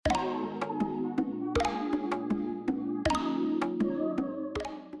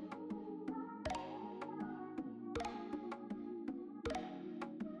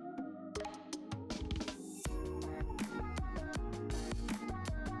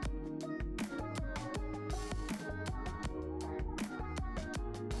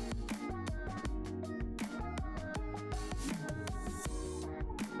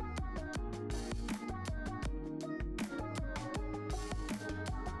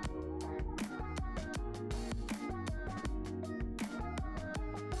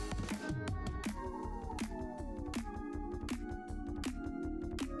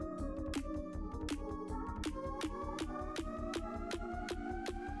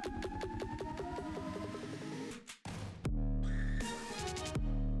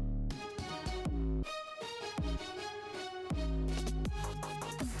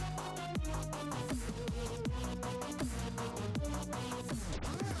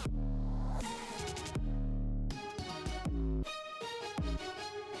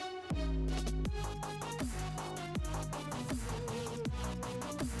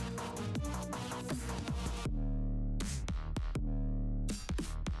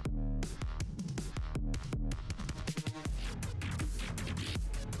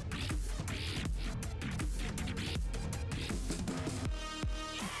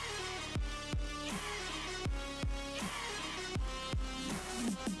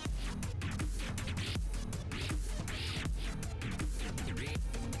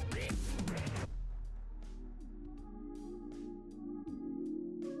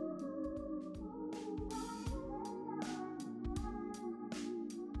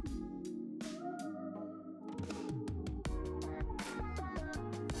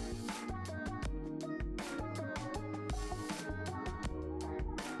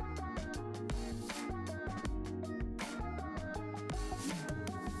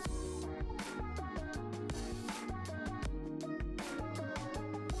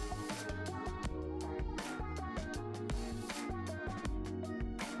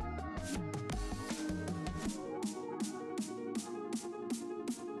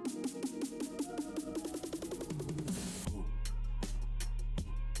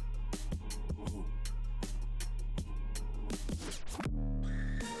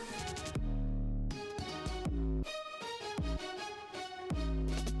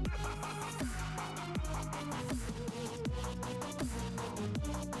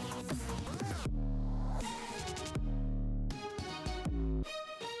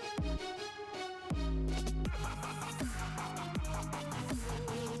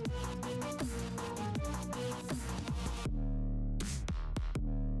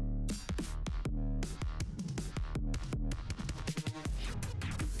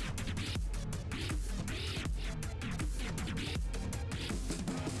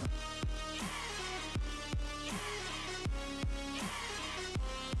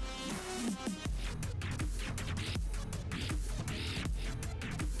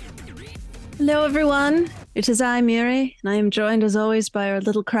Hello, everyone. It is I, Miri, and I am joined as always by our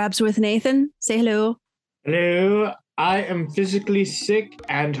little Crabsworth Nathan. Say hello. Hello, I am physically sick,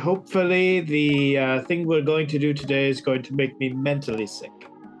 and hopefully, the thing we're going to do today is going to make me mentally sick.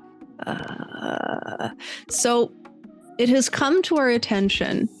 So, it has come to our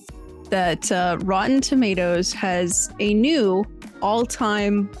attention that Rotten Tomatoes has a new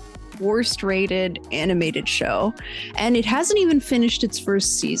all-time worst-rated animated show, and it hasn't even finished its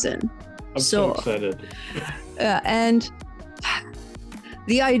first season. I'm so excited. And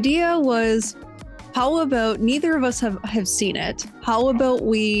the idea was, how about neither of us have seen it? How about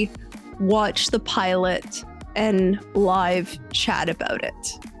we watch the pilot and live chat about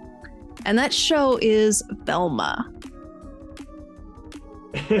it? And that show is Velma.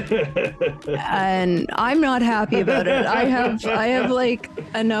 And I'm not happy about it. I have like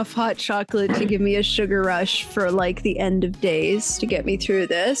enough hot chocolate to give me a sugar rush for like the end of days to get me through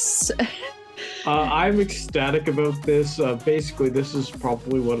this. I'm ecstatic about this. Basically, this is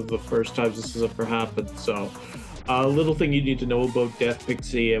probably one of the first times this has ever happened. So, a little thing you need to know about Death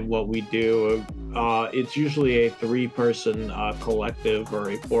Pixie and what we do. It's usually a 3-person collective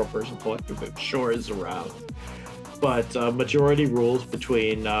or a 4-person collective if Shore is around. But majority rules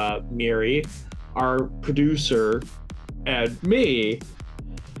between Miri, our producer, and me.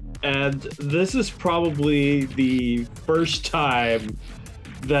 And this is probably the first time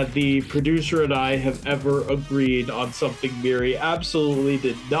that the producer and I have ever agreed on something Miri absolutely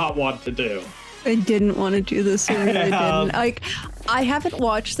did not want to do. I didn't want to do this. I really didn't. Like, I haven't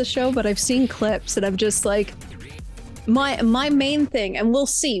watched the show, but I've seen clips, and I'm just like, my main thing, and we'll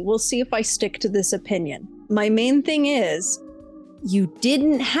see if I stick to this opinion. My main thing is, you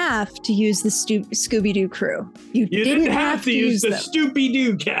didn't have to use the Scooby-Doo crew. You didn't have to use the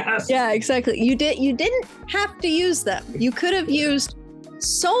Scooby-Doo cast. Yeah, exactly. You didn't have to use them. You could have used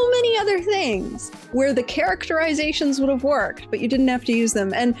so many other things where the characterizations would have worked, but you didn't have to use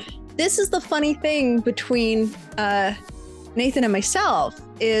them. And this is the funny thing between Nathan and myself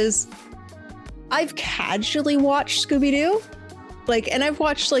is I've casually watched Scooby-Doo. And I've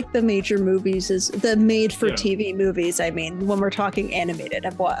watched like the major movies, the made-for-TV movies. I mean, when we're talking animated,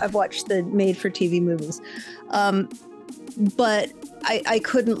 I've watched the made-for-TV movies, but I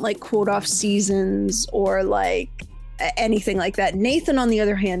couldn't like quote off seasons or like anything like that. Nathan, on the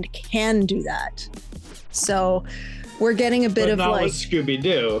other hand, can do that. So we're getting a bit of not like with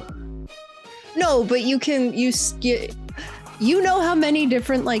Scooby-Doo. No, but you know how many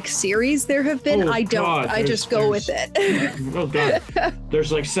different like series there have been? I don't. God, I just go with it. Oh God,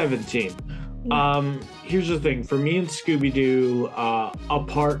 there's like 17. Here's the thing. For me and Scooby-Doo,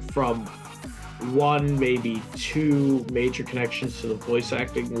 apart from one, maybe 2 major connections to the voice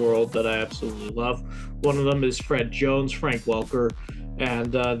acting world that I absolutely love. One of them is Fred Jones, Frank Welker,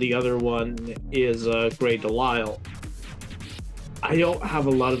 and the other one is Gray Delisle. I don't have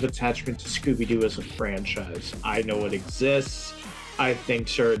a lot of attachment to Scooby-Doo as a franchise. I know it exists. I think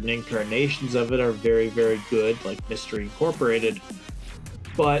certain incarnations of it are very, very good, like Mystery Incorporated.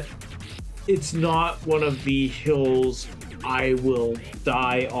 But it's not one of the hills I will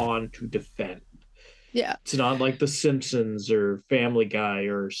die on to defend. Yeah. It's not like The Simpsons or Family Guy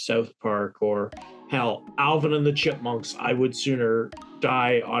or South Park or, hell, Alvin and the Chipmunks. I would sooner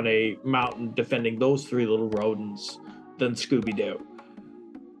die on a mountain defending those 3 little rodents than Scooby-Doo.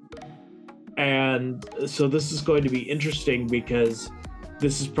 And so this is going to be interesting because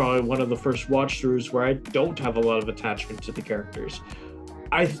this is probably one of the first watch-throughs where I don't have a lot of attachment to the characters.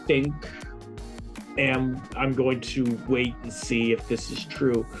 I think, and I'm going to wait and see if this is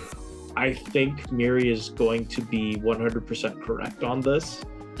true, I think Miri is going to be 100% correct on this.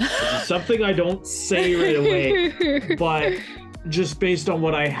 Which is something I don't say right away, but just based on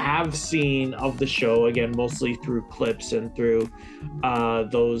what I have seen of the show, again, mostly through clips and through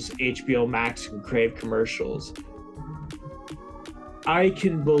those HBO Max and Crave commercials, I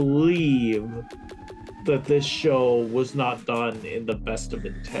can believe that this show was not done in the best of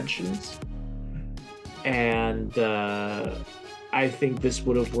intentions. And I think this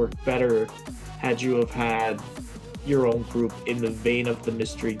would have worked better had you have had your own group in the vein of the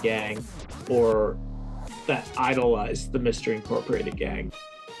Mystery Gang or that idolized the Mystery Incorporated gang.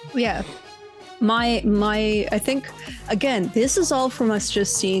 Yeah. I think, again, this is all from us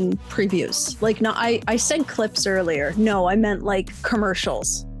just seeing previews. Like, no, I said clips earlier. No, I meant like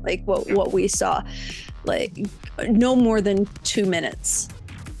commercials, like what we saw, like no more than 2 minutes.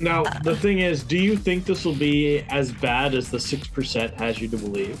 Now, the thing is, do you think this will be as bad as the 6% has you to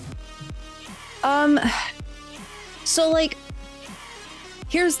believe? So like,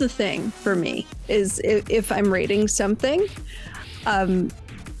 here's the thing for me is if I'm rating something,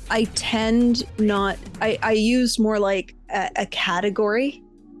 I tend not. I use more like a category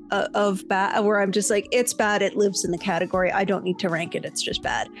of bad, where I'm just like, it's bad. It lives in the category. I don't need to rank it. It's just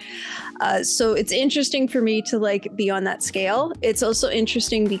bad. So it's interesting for me to like be on that scale. It's also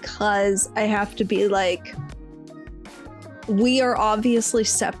interesting because I have to be like, we are obviously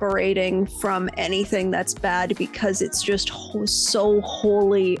separating from anything that's bad because it's just so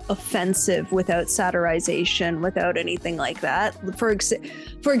wholly offensive without satirization, without anything like that. For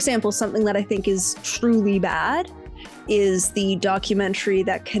example, something that I think is truly bad is the documentary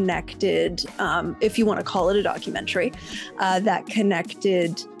that connected, if you want to call it a documentary, that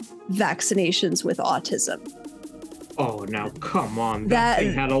connected vaccinations with autism. Oh, now come on. That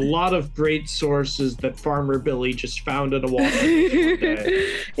thing had a lot of great sources that Farmer Billy just found in a wall.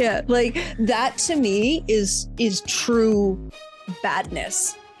 Yeah, like that to me is true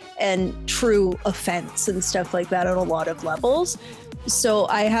badness and true offense and stuff like that on a lot of levels. So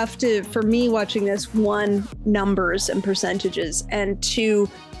I have to, for me watching this, one, numbers and percentages, and two,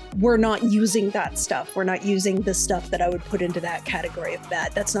 we're not using that stuff. We're not using the stuff that I would put into that category of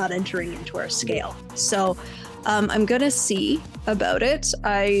bad. That's not entering into our scale. So I'm gonna see about it.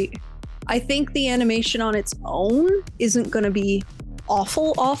 I think the animation on its own isn't gonna be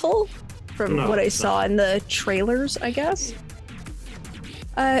awful from what I saw in the trailers, I guess.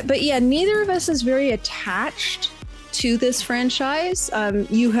 But yeah, neither of us is very attached to this franchise.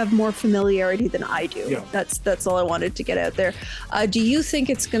 You have more familiarity than I do. Yeah. That's all I wanted to get out there. Do you think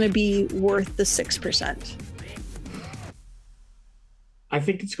it's gonna be worth the 6%? I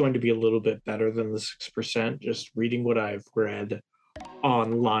think it's going to be a little bit better than the 6%, just reading what I've read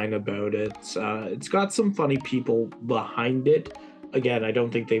online about it. It's got some funny people behind it. Again, I don't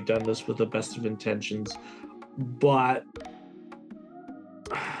think they've done this with the best of intentions, but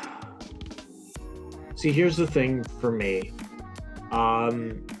see, here's the thing for me.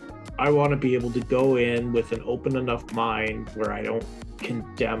 I want to be able to go in with an open enough mind where I don't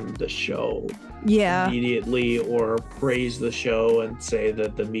condemn the show immediately or praise the show and say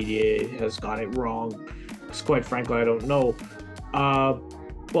that the media has got it wrong, because quite frankly I don't know.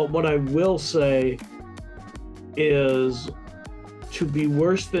 But what I will say is, to be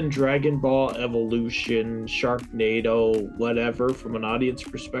worse than Dragon Ball Evolution, Sharknado, whatever, from an audience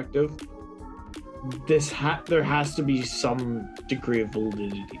perspective, there has to be some degree of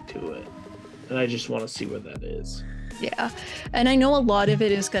validity to it, and I just want to see what that is. Yeah, and I know a lot of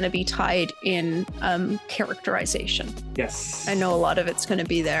it is going to be tied in characterization. Yes. I know a lot of it's going to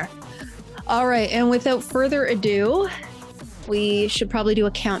be there. All right, and without further ado, we should probably do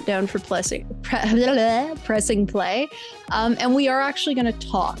a countdown for pressing play. And we are actually going to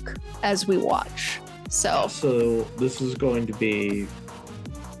talk as we watch. So this is going to be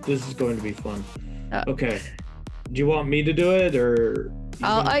fun. Okay. Do you want me to do it, or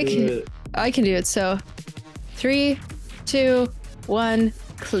I can do it. So 3, 2, 1,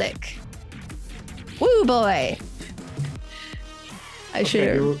 click. Woo boy. I should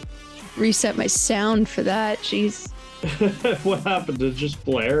have reset my sound for that. Jeez. What happened? Did it just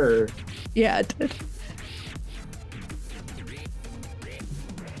blare? Or? Yeah, it did.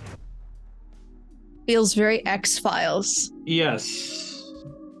 Feels very X-Files. Yes.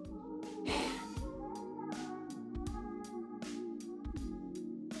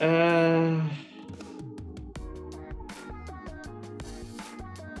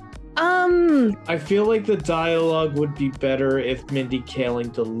 I feel like the dialogue would be better if Mindy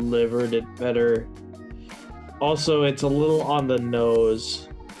Kaling delivered it better. Also, it's a little on the nose.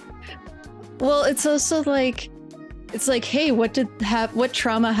 Well, it's also like, hey, what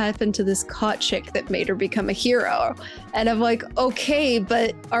trauma happened to this hot chick that made her become a hero? And I'm like, okay,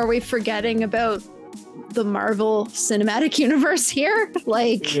 but are we forgetting about the Marvel Cinematic Universe here?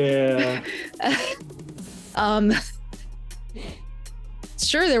 Like, yeah.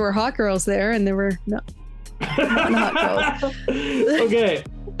 Sure, there were hot girls there, and there were not hot girls. Okay.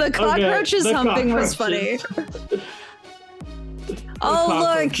 The cockroaches humping was funny.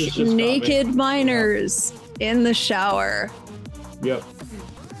 Oh, look, naked miners in the shower. Yep.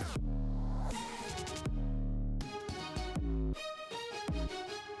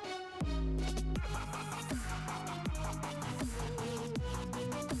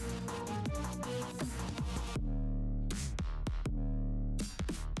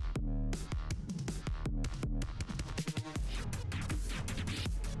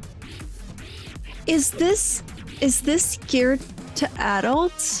 Is this geared to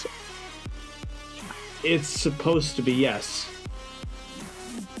adults? It's supposed to be, yes.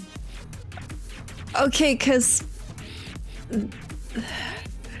 Okay, because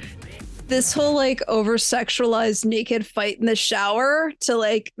this whole like over sexualized naked fight in the shower to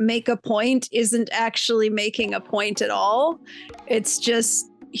like make a point isn't actually making a point at all. It's just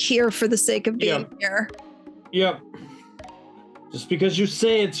here for the sake of being here. Yep. Just because you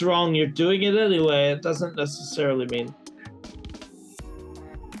say it's wrong, you're doing it anyway. It doesn't necessarily mean.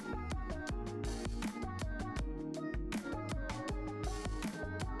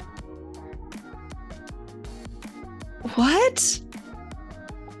 What?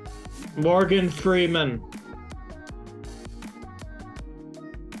 Morgan Freeman.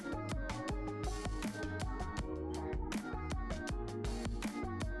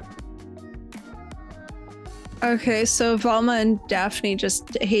 Okay, so Velma and Daphne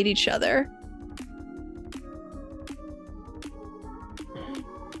just hate each other.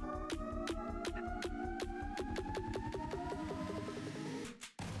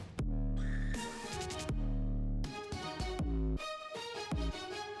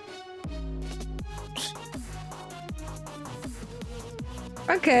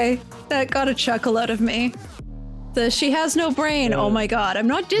 Okay, that got a chuckle out of me. She has no brain. Oh my god, I'm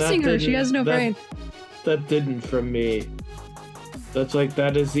not dissing her. She has no brain. That didn't from me. That's like,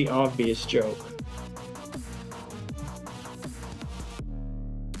 that is the obvious joke.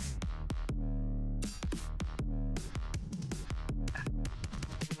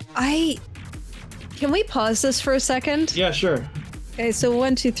 Can we pause this for a second? Yeah, sure. Okay, so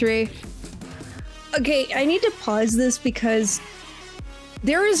 1, 2, 3. Okay, I need to pause this because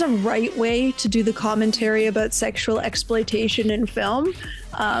there is a right way to do the commentary about sexual exploitation in film.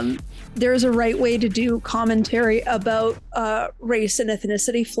 There's a right way to do commentary about race and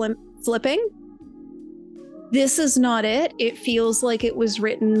ethnicity flipping. This is not it. It feels like it was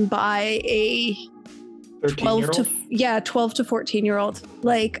written by a 12 to 14 year old.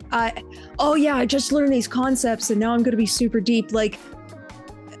 Like, I just learned these concepts and now I'm going to be super deep. Like,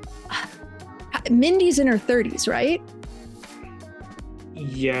 Mindy's in her 30s, right?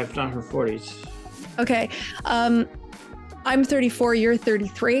 Yeah, if not her 40s. Okay. I'm 34, you're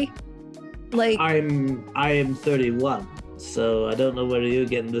 33. Like, I am 31, so I don't know whether you're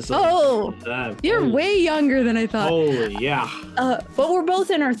getting this. You're way younger than I thought. Holy, yeah. But we're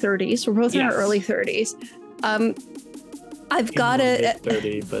both in our 30s. We're both in our early 30s. I've got it.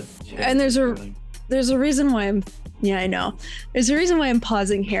 30, but yeah, and there's a reason why I'm. Yeah, I know. There's a reason why I'm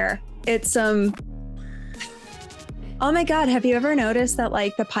pausing here. It's Oh my god, have you ever noticed that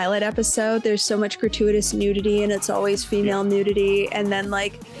like the pilot episode, there's so much gratuitous nudity and it's always female nudity, and then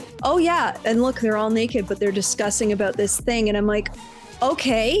like, oh yeah, and look, they're all naked, but they're discussing about this thing, and I'm like,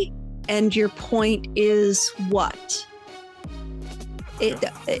 okay, and your point is what?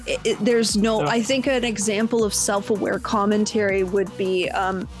 There's no, I think an example of self-aware commentary would be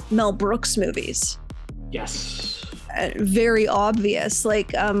Mel Brooks movies. Yes. Very obvious.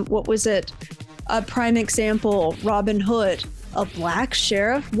 Like, what was it? A prime example, Robin Hood, a black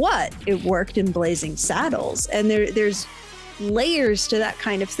sheriff. What? It worked in Blazing Saddles. And there's layers to that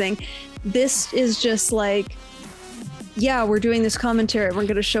kind of thing. This is just like, yeah, we're doing this commentary. We're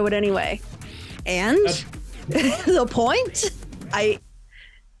going to show it anyway. And the point?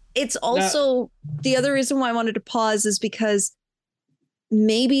 It's also the other reason why I wanted to pause is because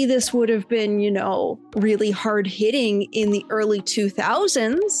maybe this would have been, really hard hitting in the early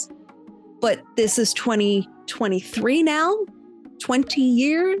 2000s. But this is 2023 now, 20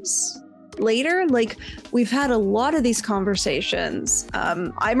 years later. Like, we've had a lot of these conversations.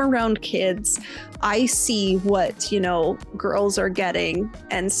 I'm around kids. I see what, girls are getting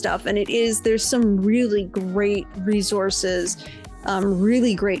and stuff. And there's some really great resources,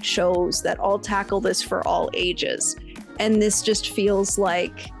 really great shows that all tackle this for all ages. And this just feels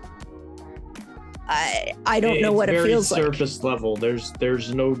like, I don't know what it feels like. It's very surface level.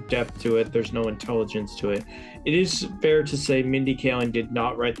 There's no depth to it. There's no intelligence to it. It is fair to say Mindy Kaling did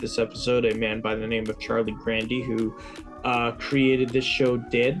not write this episode. A man by the name of Charlie Grandy, who created this show,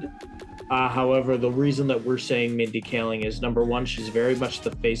 did. However, the reason that we're saying Mindy Kaling is, number one, she's very much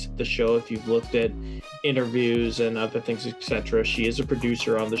the face of the show. If you've looked at interviews and other things, etc., she is a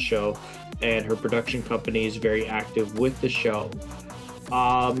producer on the show, and her production company is very active with the show.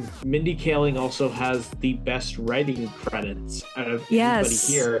 Mindy Kaling also has the best writing credits out of anybody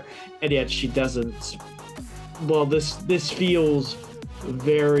here, and yet she doesn't. Well, this feels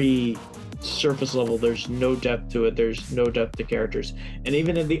very surface level. There's no depth to it. There's no depth to characters. And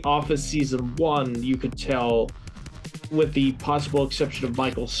even in The Office season 1, you could tell, with the possible exception of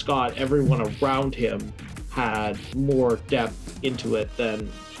Michael Scott, everyone around him had more depth into it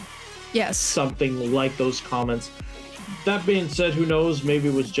than something like those comments That being said, who knows? Maybe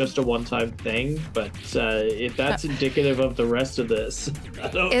it was just a one-time thing. But if that's indicative of the rest of this, I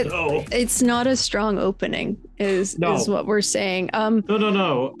don't know. It's not a strong opening, is what we're saying.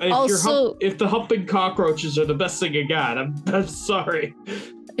 No. If also, if the humping cockroaches are the best thing you got, I'm sorry.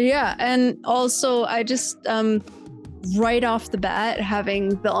 Yeah, and also I just right off the bat,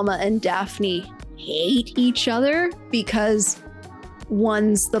 having Velma and Daphne hate each other because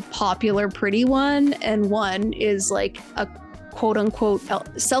one's the popular pretty one and one is like a quote unquote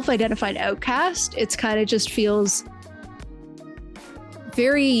self-identified outcast. It's kind of just feels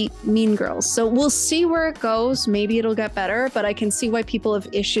very Mean Girls. So we'll see where it goes. Maybe it'll get better, but I can see why people have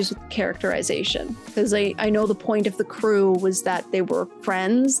issues with characterization because I know the point of the crew was that they were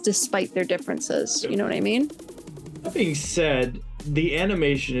friends despite their differences. You know what I mean? That being said, the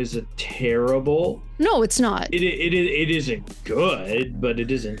animation isn't terrible. No, it's not. It isn't good, but it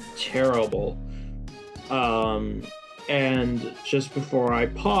isn't terrible. And just before I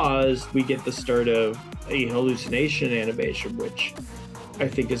paused, we get the start of a hallucination animation, which I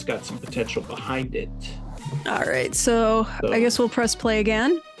think has got some potential behind it. All right, so I guess we'll press play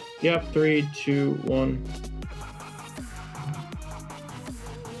again. Yep, 3, 2, 1.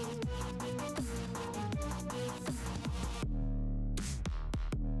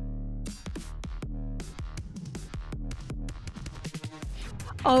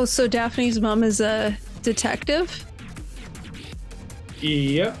 Oh, so Daphne's mom is a detective?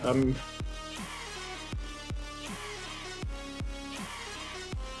 Yeah,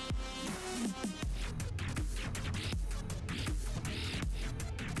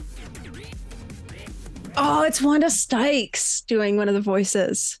 Oh, it's Wanda Sykes doing one of the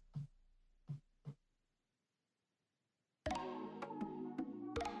voices.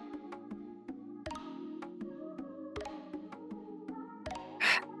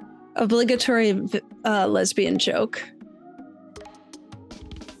 Obligatory lesbian joke.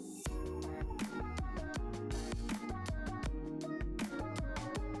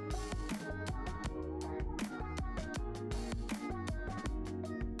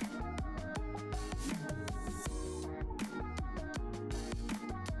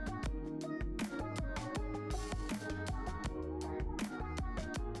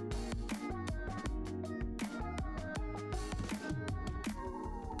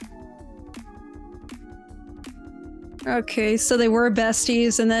 Okay, so they were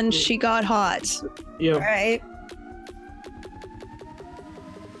besties and then she got hot. Yep. Right.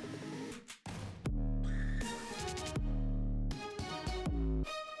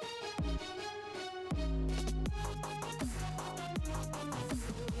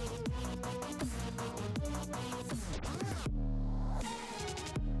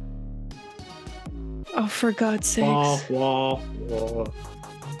 Oh, for God's sakes. Wah.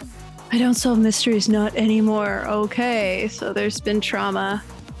 I don't solve mysteries, not anymore. Okay, so there's been trauma.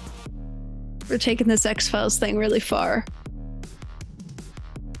 We're taking this X-Files thing really far.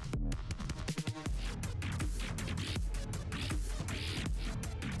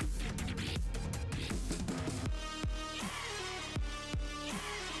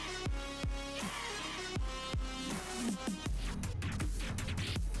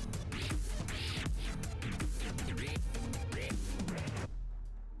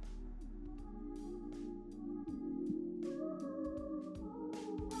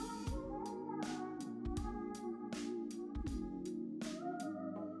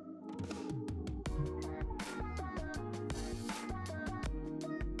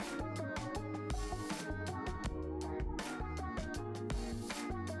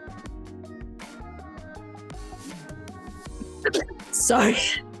 Sorry.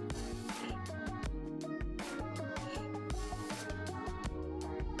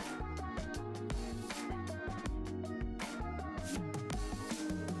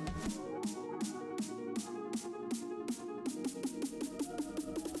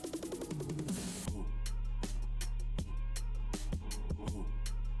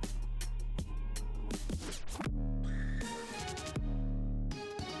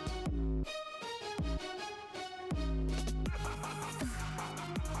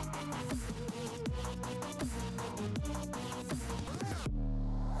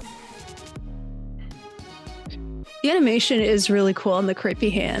 The animation is really cool on the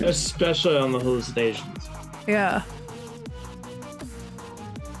creepy hand. Especially on the hallucinations. Yeah.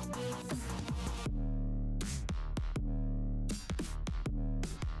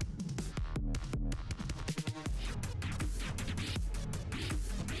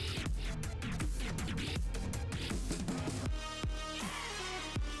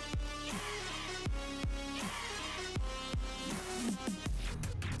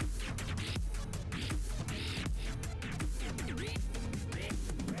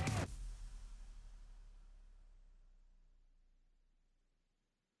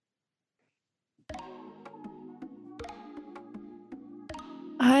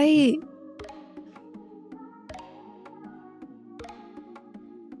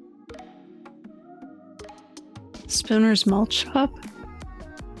 Spooner's Malt Shop?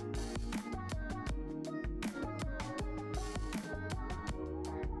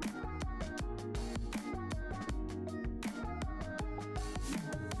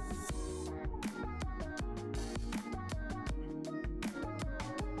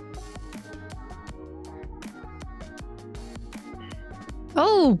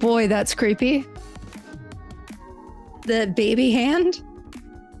 Oh boy, that's creepy. The baby hand?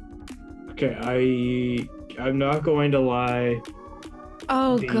 Okay, I'm not going to lie.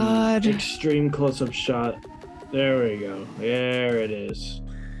 Oh god. Extreme close-up shot. There we go. There it is.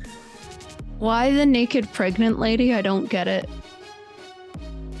 Why the naked pregnant lady? I don't get it.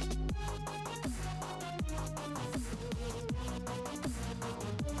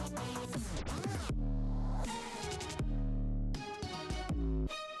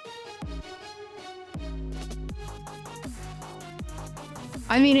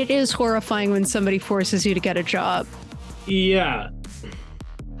 I mean, it is horrifying when somebody forces you to get a job. Yeah.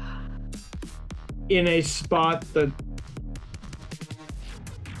 In a spot that...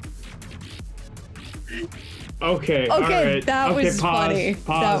 Okay, all right. That okay, was pause, funny.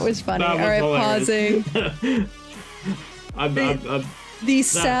 Pause. That was funny. That was All right, hilarious. pausing. The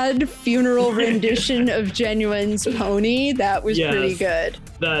sad funeral rendition of Genuine's Pony, that was pretty good.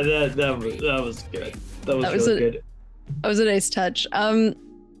 That was good. That was really good. That was a nice touch.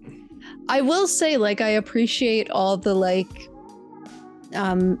 I will say, like, I appreciate all the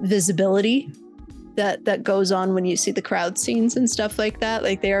visibility that goes on when you see the crowd scenes and stuff like that.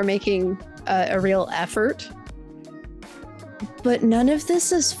 Like, they are making a real effort. But none of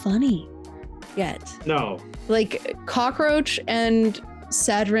this is funny yet. No. Like, Cockroach and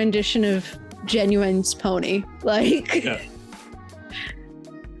sad rendition of Genuine's Pony. Like, yeah.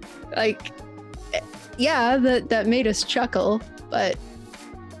 Like, yeah, that made us chuckle, but...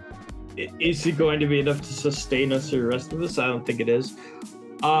 Is it going to be enough to sustain us through the rest of this? I don't think it is.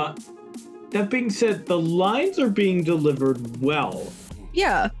 That being said, the lines are being delivered well.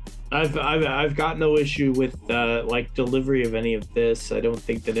 Yeah. I've got no issue with delivery of any of this. I don't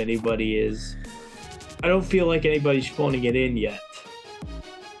think that anybody is... I don't feel like anybody's phoning it in yet.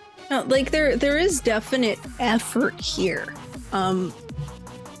 No, like there is definite effort here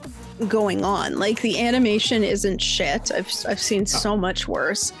going on. Like, the animation isn't shit. I've seen so much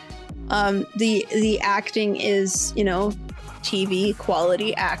worse. The acting is, TV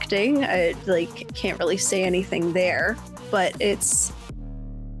quality acting. I can't really say anything there, but it's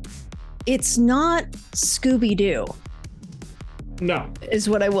not Scooby-Doo. No. Is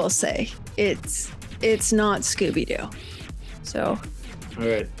what I will say. It's not Scooby-Doo. So, all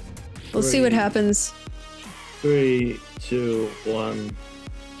right. We'll see what happens. 3, 2, 1.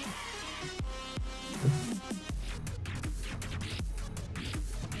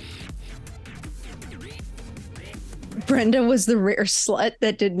 Brenda was the rare slut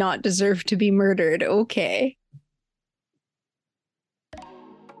that did not deserve to be murdered. Okay.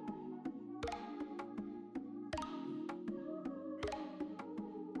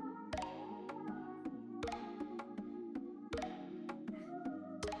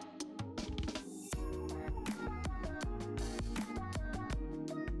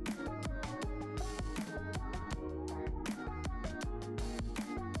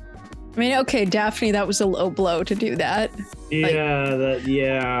 I mean, okay, Daphne, that was a low blow to do that. Yeah,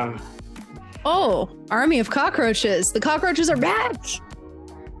 yeah. Oh, army of cockroaches. The cockroaches are back.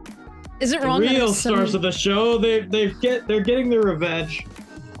 Is it wrong? The real stars of the show, they're getting their revenge.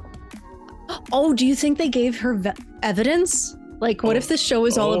 Oh, do you think they gave her evidence? Like, what if the show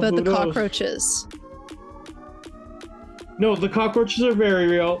is all about the cockroaches? No, the cockroaches are very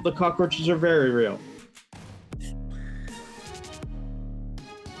real. The cockroaches are very real.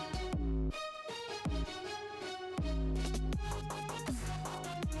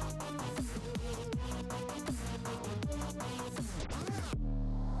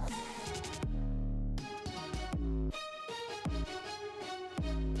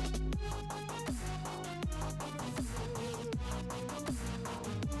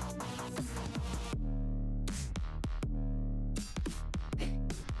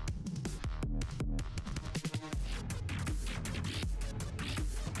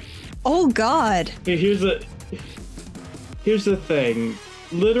 Oh God! Here's the thing.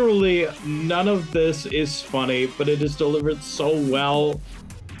 Literally, none of this is funny, but it is delivered so well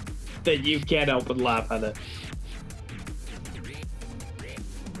that you can't help but laugh at it.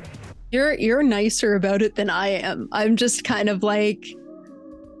 You're nicer about it than I am. I'm just kind of like,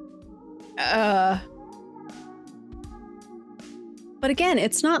 But again,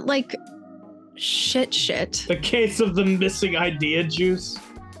 it's not like shit. The case of the missing idea juice.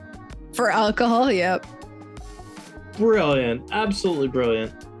 For alcohol, yep. Brilliant. Absolutely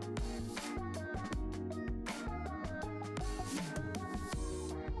brilliant.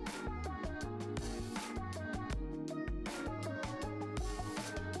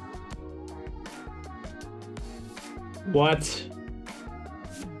 What?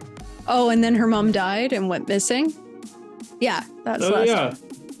 Oh, and then her mom died and went missing? Yeah, that's last time.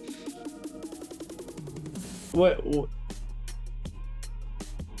 What?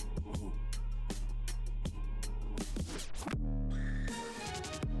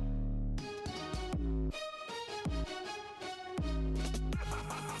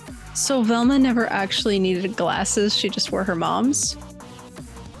 So Velma never actually needed glasses, she just wore her mom's?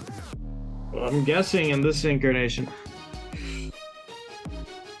 I'm guessing in this incarnation.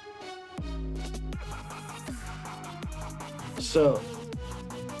 So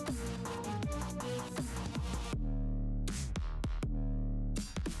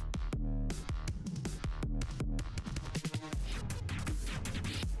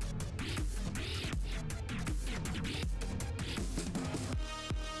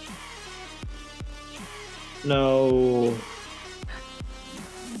no.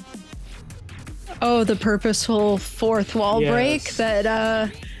 Oh, the purposeful fourth wall Yes. break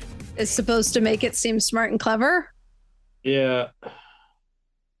that is supposed to make it seem smart and clever? Yeah.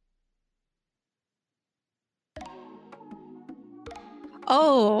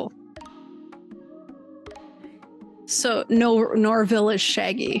 Oh. So Norville is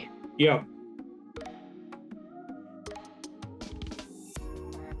Shaggy. Yep.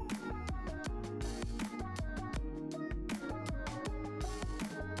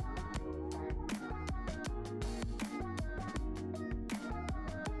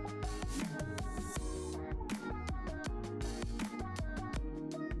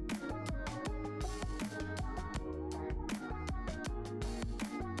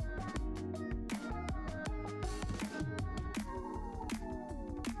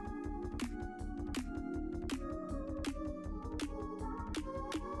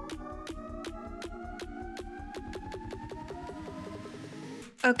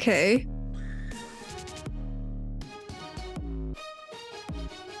 Okay.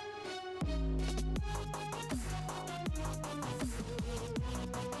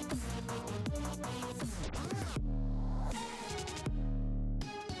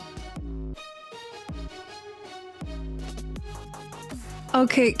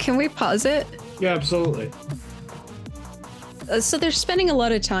 Okay, can we pause it? Yeah, absolutely. So they're spending a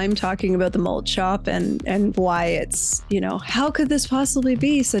lot of time talking about the malt shop and why it's, how could this possibly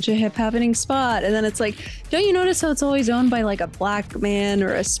be such a hip happening spot? And then it's like, don't you notice how it's always owned by like a black man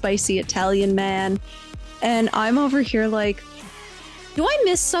or a spicy Italian man? And I'm over here like, do I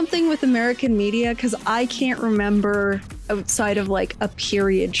miss something with American media? Because I can't remember outside of like a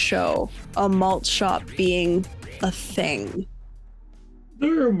period show, a malt shop being a thing.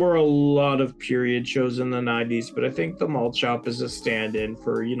 There were a lot of period shows in the 90s, but I think the malt shop is a stand-in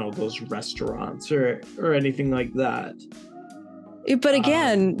for, those restaurants or anything like that. But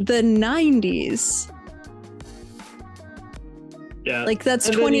again, the 90s. Yeah. Like that's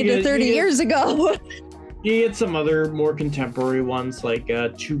 20 to 30 years ago. You get some other more contemporary ones, like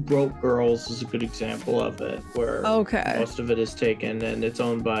Two Broke Girls is a good example of it, where most of it is taken and it's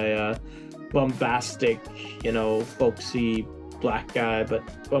owned by a bombastic, folksy black guy, but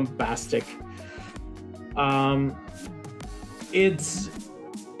bombastic. It's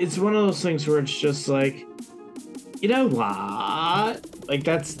one of those things where it's just like, you know what? Like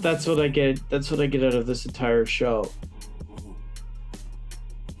that's what I get. That's what I get out of this entire show.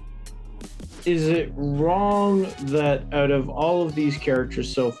 Is it wrong that out of all of these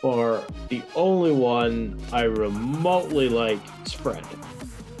characters so far, the only one I remotely like is Fred?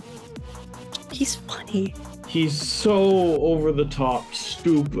 He's funny. He's so over the top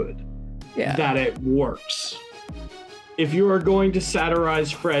stupid that it works. If you are going to satirize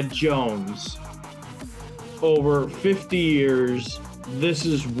Fred Jones over 50 years, this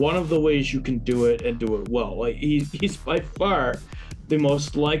is one of the ways you can do it and do it well. Like he's by far the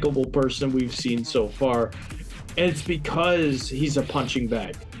most likable person we've seen so far. And it's because he's a punching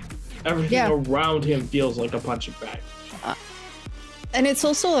bag. Everything around him feels like a punching bag. And it's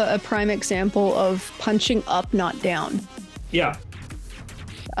also a prime example of punching up, not down. Yeah.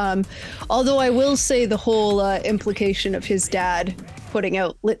 Although I will say the whole implication of his dad putting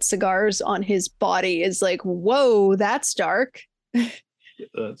out lit cigars on his body is like, whoa, that's dark.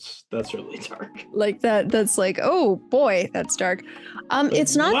 That's really dark. Like that's like, oh boy, that's dark.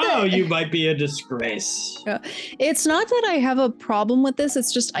 It's not wow, that you might be a disgrace. it's not that I have a problem with this.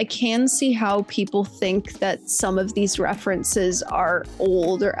 It's just I can see how people think that some of these references are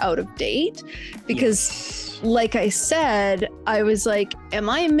old or out of date. Because like I said, I was like, am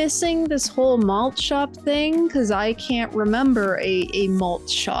I missing this whole malt shop thing? Because I can't remember a malt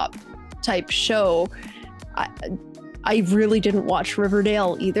shop type show. I really didn't watch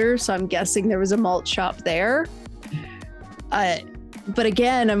Riverdale either, so I'm guessing there was a malt shop there. But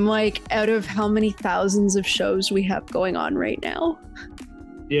again, I'm like, out of how many thousands of shows we have going on right now?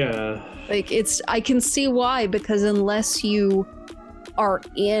 Yeah. Like, I can see why, because unless you are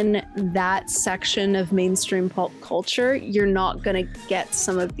in that section of mainstream pulp culture, you're not going to get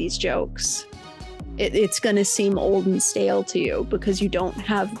some of these jokes. It's going to seem old and stale to you because you don't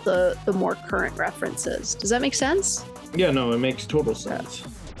have the more current references. Does that make sense? Yeah, no, it makes total sense.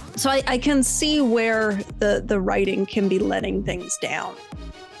 So I can see where the writing can be letting things down.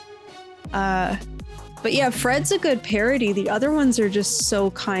 But yeah, Fred's a good parody. The other ones are just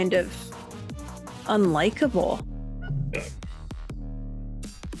so kind of unlikable.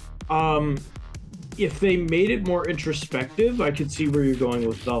 If they made it more introspective, I could see where you're going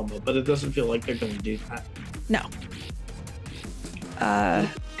with Velma, but it doesn't feel like they're going to do that. No.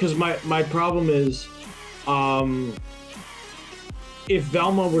 Because my problem is, if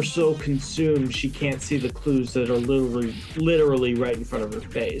Velma were so consumed, she can't see the clues that are literally right in front of her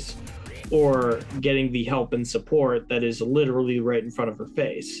face, or getting the help and support that is literally right in front of her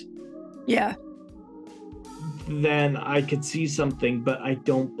face. Yeah. Then I could see something, but I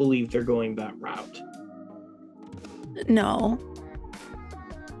don't believe they're going that route. No.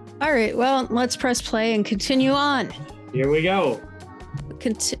 All right, well, let's press play and continue on. Here we go.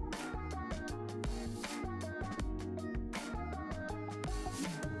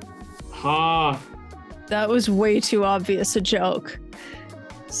 Ha! That was way too obvious a joke.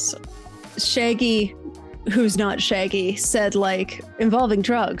 So, Shaggy, who's not Shaggy, said, like, involving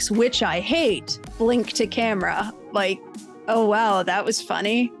drugs, which I hate. Blink to camera. Like, oh wow, that was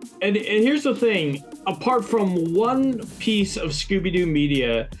funny. And here's the thing. Apart from one piece of Scooby-Doo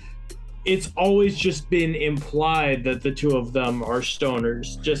media, it's always just been implied that the two of them are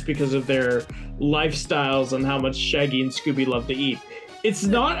stoners just because of their lifestyles and how much Shaggy and Scooby love to eat. It's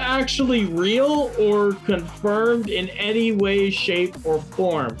not actually real or confirmed in any way, shape, or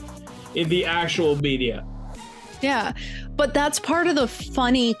form in the actual media. Yeah, but that's part of the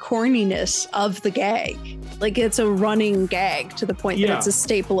funny corniness of the gag. Like, it's a running gag to the point that it's a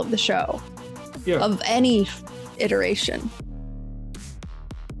staple of the show. Yeah. Of any iteration.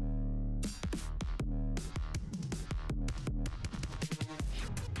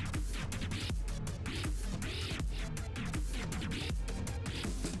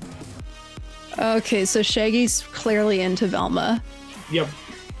 Okay, so Shaggy's clearly into Velma. Yep.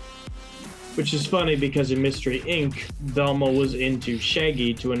 Which is funny because in Mystery Inc., Velma was into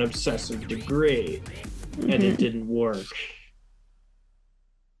Shaggy to an obsessive degree, and it didn't work.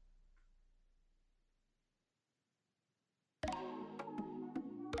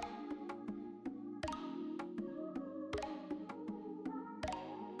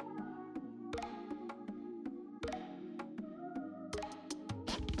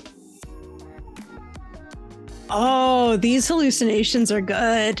 Oh, these hallucinations are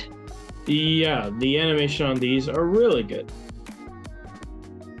good. Yeah, the animation on these are really good.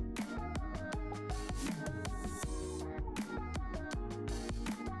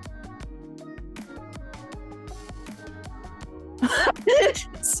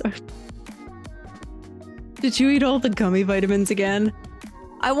 So, did you eat all the gummy vitamins again?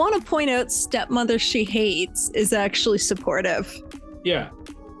 I want to point out Stepmother She Hates is actually supportive. Yeah.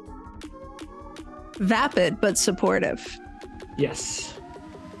 Vapid, but supportive. Yes.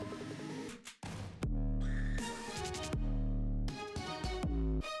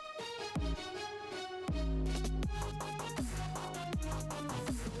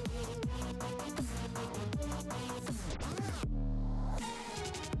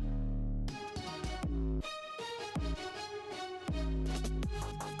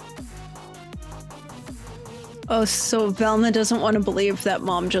 Oh, so Velma doesn't want to believe that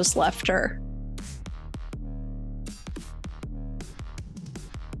Mom just left her.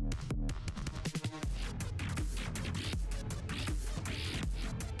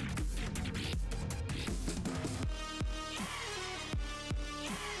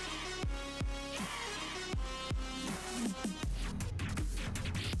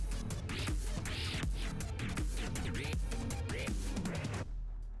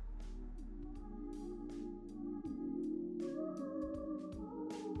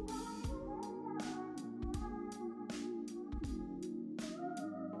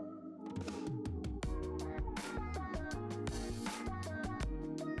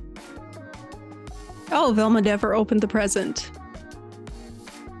 Oh, Velma never opened the present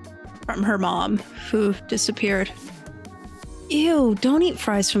from her mom, who disappeared. Ew, don't eat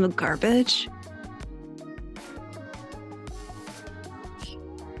fries from the garbage.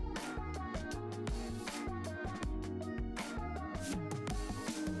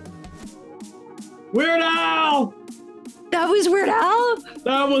 Weird Al! That was Weird Al?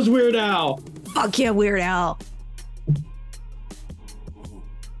 That was Weird Al. Fuck yeah, Weird Al.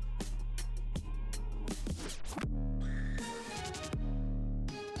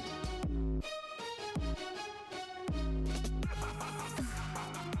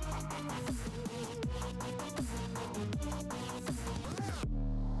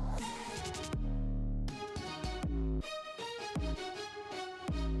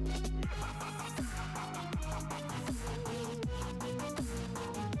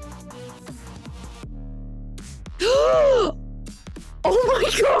 Oh my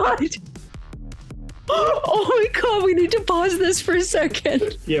god! Oh my god, we need to pause this for a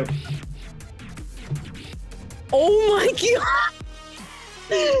second. Yep. Oh my god!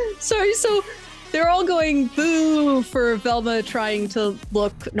 Sorry, so they're all going boo for Velma trying to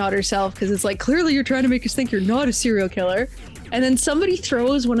look not herself, because it's like, clearly you're trying to make us think you're not a serial killer. And then somebody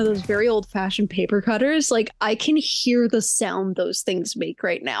throws one of those very old-fashioned paper cutters. Like, I can hear the sound those things make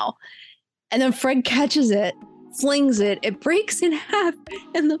right now. And then Fred catches it, flings it, it breaks in half,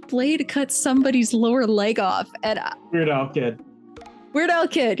 and the blade cuts somebody's lower leg off. And Weird Al Kid. Weird Al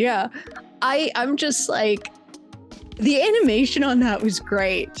Kid, yeah. I'm just like, the animation on that was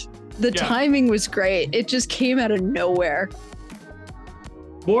great. The timing was great. It just came out of nowhere.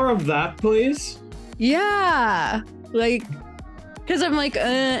 More of that, please. Yeah, like, because I'm like,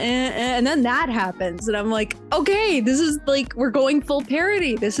 and then that happens, and I'm like, okay, this is like, we're going full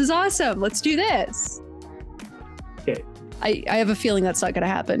parody. This is awesome. Let's do this. Okay. I have a feeling that's not going to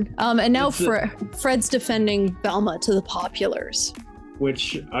happen. And now Fred's defending Velma to the populars,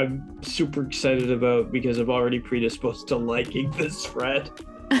 which I'm super excited about because I'm already predisposed to liking this Fred.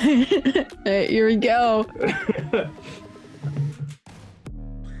 Right, here we go.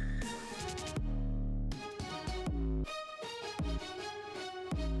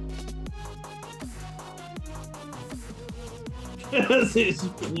 As he's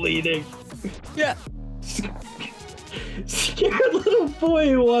bleeding. Yeah. Scared little boy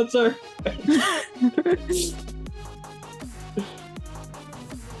who wants our.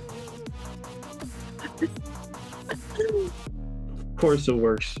 Of course it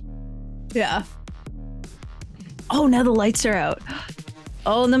works. Yeah. Oh, now the lights are out.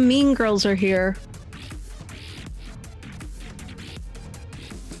 Oh, and the mean girls are here.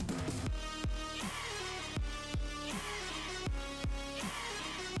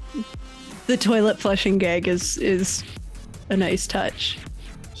 The toilet flushing gag is a nice touch.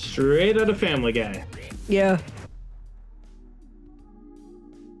 Straight out of Family Guy. Yeah.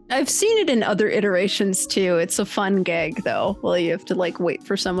 I've seen it in other iterations too. It's a fun gag though. Well, you have to like wait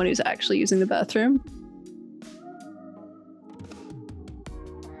for someone who's actually using the bathroom.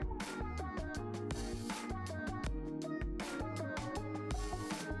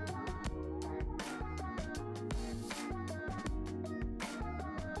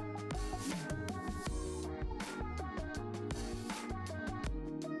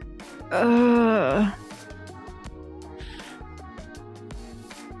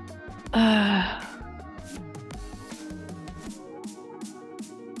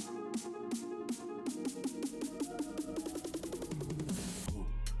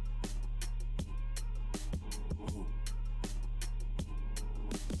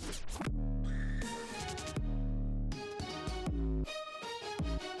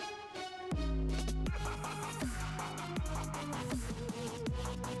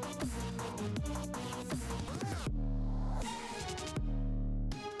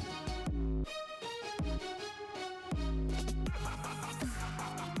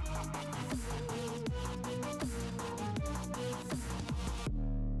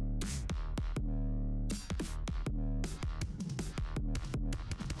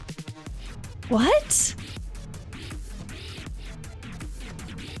 What?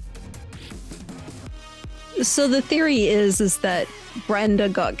 So the theory is that Brenda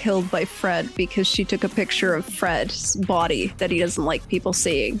got killed by Fred because she took a picture of Fred's body that he doesn't like people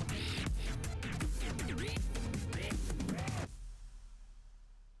seeing.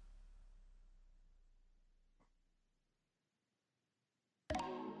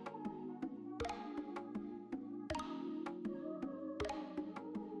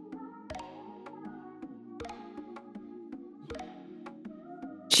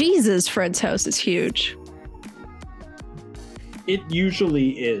 Jesus, Fred's house is huge. It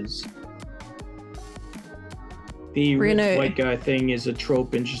usually is. The We're gonna- white guy thing is a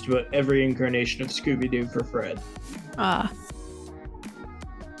trope in just about every incarnation of Scooby-Doo for Fred. Ah.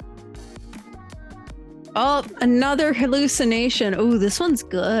 Oh, another hallucination. Oh, this one's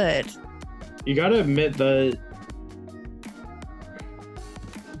good. You gotta admit the...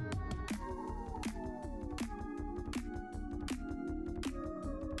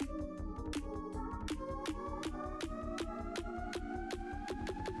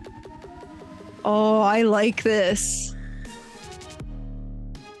 Oh, I like this.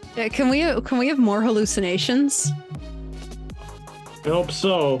 Yeah, can we have more hallucinations? I hope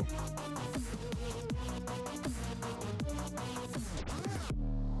so.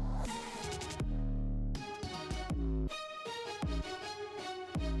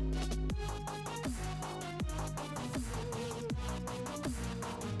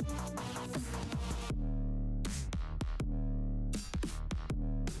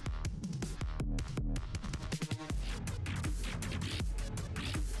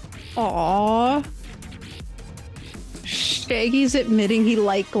 Aww. Shaggy's admitting he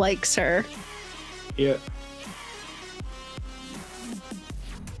likes her. Yeah.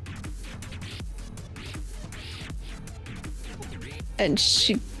 And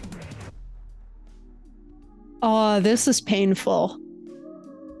she... Oh, this is painful.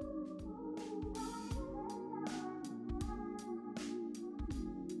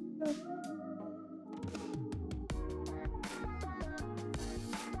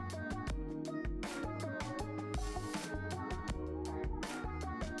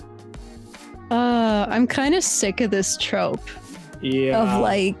 I'm kind of sick of this trope. Yeah. Of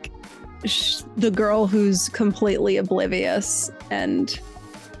like the girl who's completely oblivious and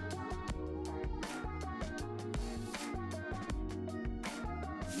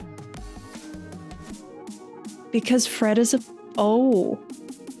because Fred is a oh.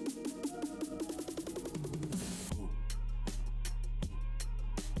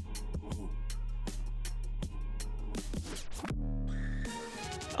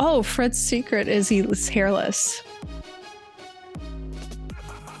 Oh, Fred's secret is he's hairless.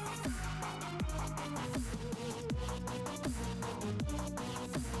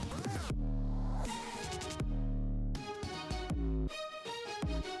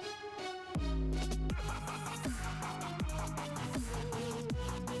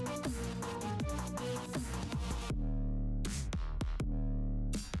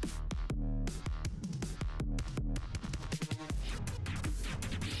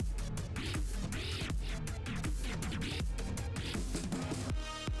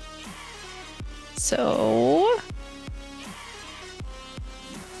 So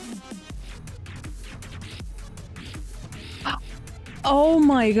oh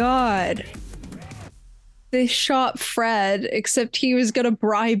my god. They shot Fred, except he was gonna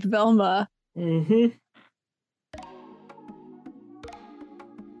bribe Velma. Mm-hmm.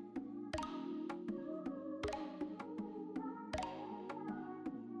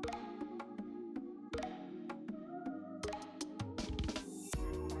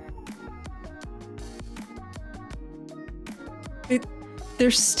 They're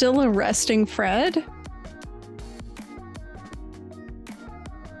still arresting Fred?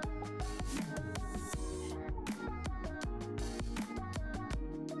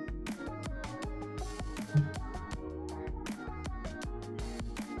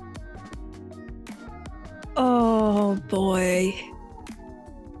 Oh boy.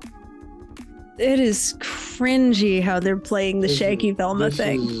 It is cringy how they're playing the Shaggy Velma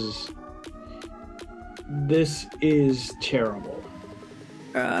thing. This is terrible.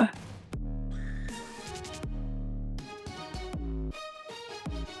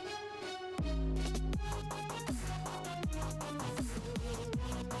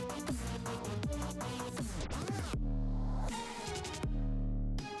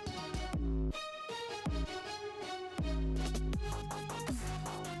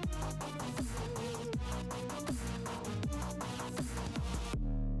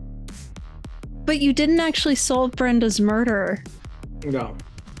 But you didn't actually solve Brenda's murder. No.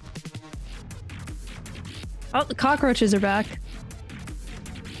 Oh, the cockroaches are back.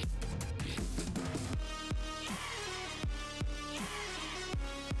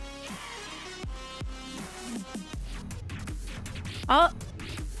 Oh,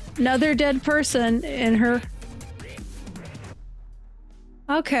 another dead person in her.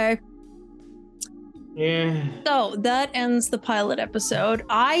 Okay. Yeah. So that ends the pilot episode.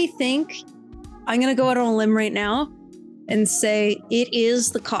 I think I'm going to go out on a limb right now and say it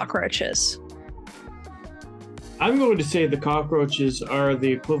is the cockroaches. I'm going to say the cockroaches are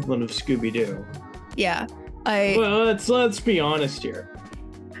the equivalent of Scooby-Doo. Yeah. Well, let's be honest here.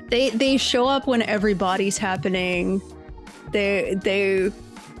 They show up when everybody's happening. They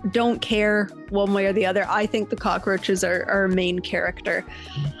don't care one way or the other. I think the cockroaches are our main character.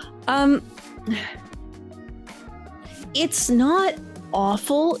 It's not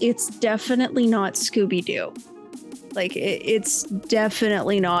awful. It's definitely not Scooby-Doo. Like, it's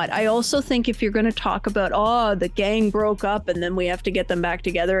definitely not. I also think if you're going to talk about, oh, the gang broke up and then we have to get them back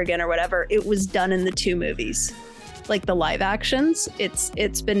together again or whatever, it was done in the 2 movies. Like the live actions,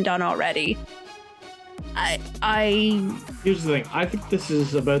 it's been done already. Here's the thing. I think this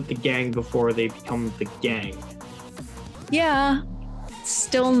is about the gang before they become the gang. Yeah.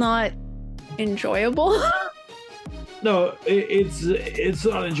 Still not enjoyable. No, it's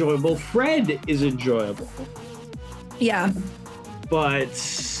not enjoyable. Fred is enjoyable. Yeah. But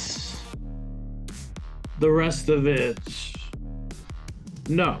the rest of it,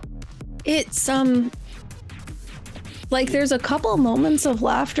 no. It's like there's a couple moments of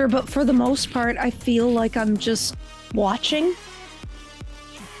laughter, but for the most part, I feel like I'm just watching.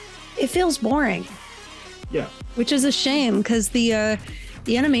 It feels boring. Yeah. Which is a shame, because the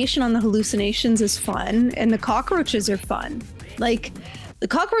animation on the hallucinations is fun, and the cockroaches are fun. Like, the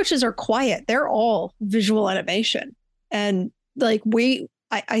cockroaches are quiet. They're all visual animation. And like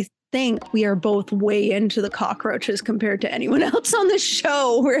I think we are both way into the cockroaches compared to anyone else on the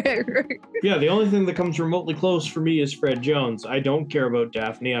show. Yeah, the only thing that comes remotely close for me is Fred Jones. I don't care about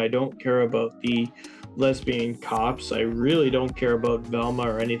Daphne. I don't care about the lesbian cops. I really don't care about Velma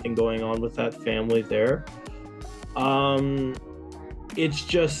or anything going on with that family there.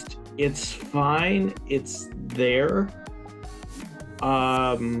 It's fine. It's there.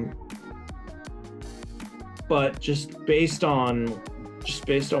 But just based on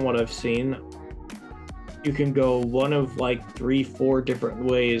what I've seen, you can go one of like 3-4 different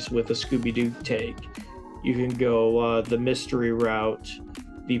ways with a Scooby-Doo take. You can go the mystery route,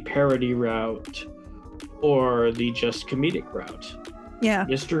 the parody route, or the just comedic route. Yeah.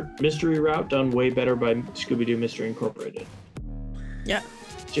 Mystery route done way better by Scooby-Doo Mystery Incorporated. Yeah.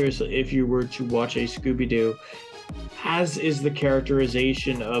 Seriously, if you were to watch a Scooby-Doo, as is the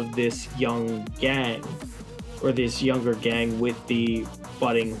characterization of this young gang, or this younger gang with the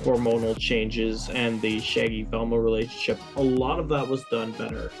budding hormonal changes and the Shaggy Velma relationship, a lot of that was done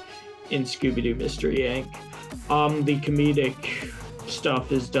better in Scooby-Doo Mystery Inc. The comedic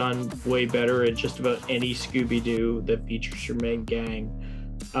stuff is done way better in just about any Scooby-Doo that features your main gang.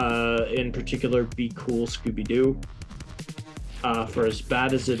 In particular, Be Cool Scooby-Doo. For as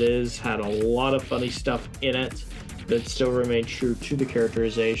bad as it is, had a lot of funny stuff in it that still remained true to the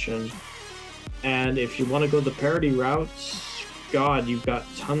characterization. And if you want to go the parody route, God, you've got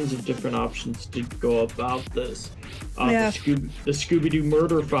tons of different options to go about this. Yeah. The Scooby-Doo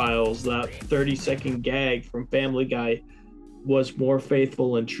Murder Files, that 30-second gag from Family Guy, was more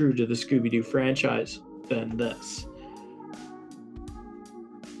faithful and true to the Scooby-Doo franchise than this.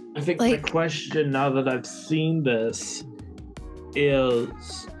 I think the question, now that I've seen this,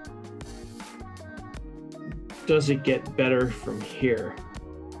 is, does it get better from here?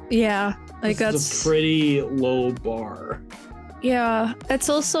 Yeah, like that's a pretty low bar. Yeah, it's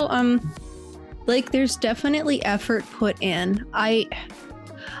also like there's definitely effort put in. I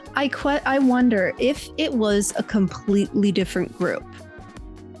wonder if it was a completely different group,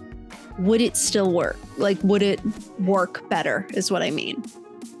 would it still work? Like, would it work better is what I mean.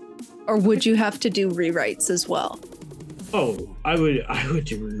 Or would you have to do rewrites as well? Oh, I would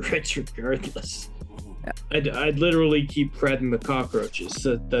do rewrites regardless. Yeah. I'd literally keep Fred and the cockroaches.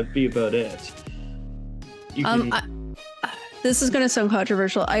 That'd be about it. This is going to sound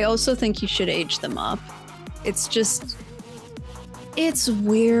controversial. I also think you should age them up. It's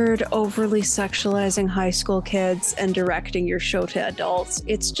weird overly sexualizing high school kids and directing your show to adults.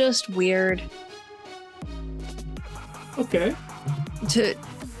 It's just weird. Okay.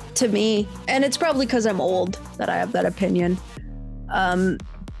 To me. And it's probably because I'm old that I have that opinion.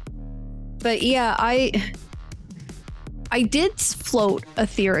 But yeah, I did float a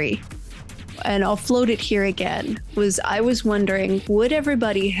theory, and I'll float it here again. I was wondering, would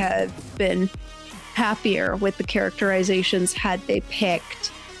everybody have been happier with the characterizations had they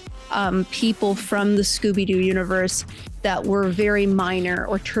picked people from the Scooby-Doo universe that were very minor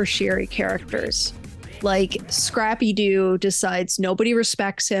or tertiary characters? Like, Scrappy-Doo decides nobody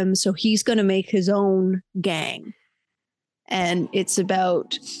respects him, so he's going to make his own gang. And it's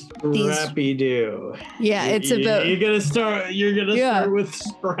about Scrappy-Doo. Yeah, you're gonna start with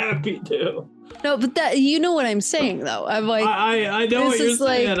Scrappy-Doo. No, but that, you know what I'm saying, though. I'm like, I know what you're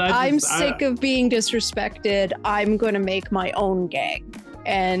saying. I'm sick of being disrespected. I'm going to make my own gang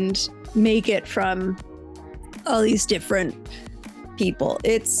and make it from all these different people.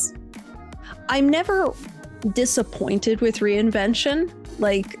 I'm never disappointed with reinvention.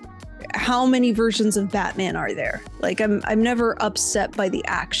 Like, how many versions of Batman are there? Like, I'm never upset by the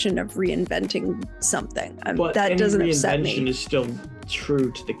action of reinventing something. But that doesn't upset me. Reinvention is still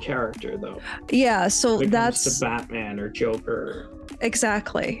true to the character, though. Yeah, so when it that's comes to Batman or Joker.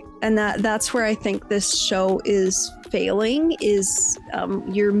 Exactly. And that's where I think this show is failing, is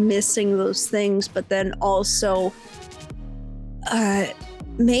you're missing those things, but then also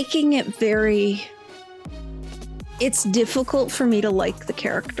making it very... It's difficult for me to like the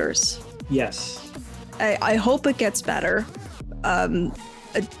characters. Yes. I hope it gets better.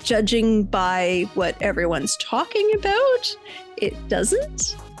 Judging by what everyone's talking about, it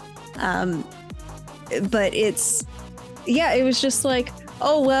doesn't. But it was just like,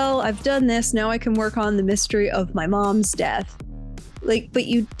 oh, well, I've done this. Now I can work on the mystery of my mom's death. Like, but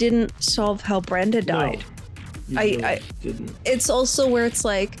you didn't solve how Brenda died. No, I didn't. It's also where it's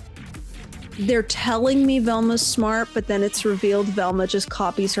like, they're telling me Velma's smart, but then it's revealed Velma just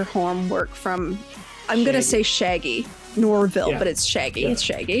copies her homework from, I'm going to say Shaggy, Norville, but it's Shaggy. Yeah. It's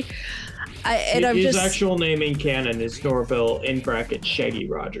Shaggy. His actual name in canon is Norville, in brackets, Shaggy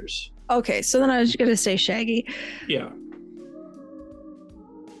Rogers. Okay, so then I was going to say Shaggy. Yeah.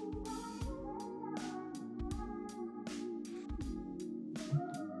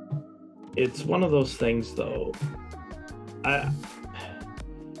 It's one of those things, though.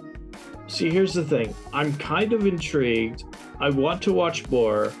 See, here's the thing. I'm kind of intrigued. I want to watch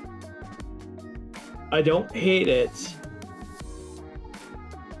more. I don't hate it.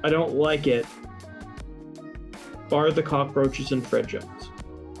 I don't like it. Bar the cockroaches and Fred Jones.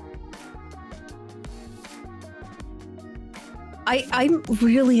 I'm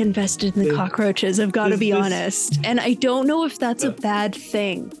really invested in the cockroaches, I've got to be honest. And I don't know if that's a bad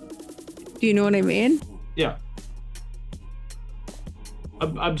thing. Do you know what I mean? Yeah.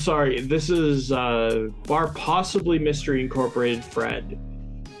 I'm sorry. This is bar possibly Mystery Incorporated Fred.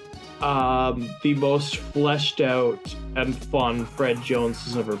 The most fleshed out and fun Fred Jones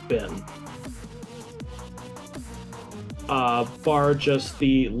has ever been. Bar just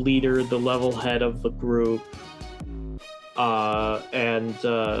the leader, the level head of the group, and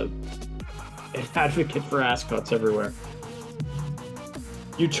an advocate for ascots everywhere.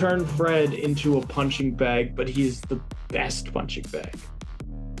 You turn Fred into a punching bag, but he's the best punching bag.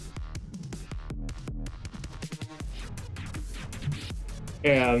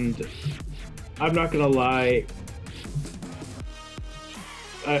 And I'm not gonna lie,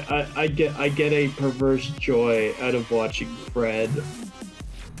 I get a perverse joy out of watching Fred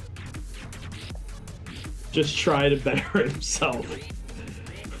just try to better himself.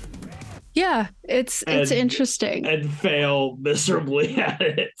 Yeah, it's interesting. And fail miserably at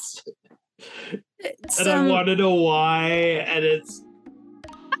it. And I want to know why, and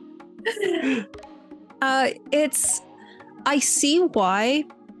I see why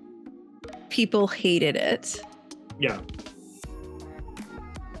people hated it. Yeah.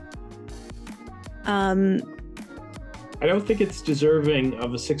 I don't think it's deserving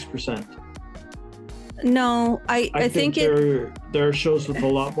of a 6%. No, I think there are shows with a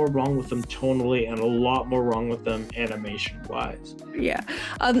lot more wrong with them tonally and a lot more wrong with them animation-wise. Yeah.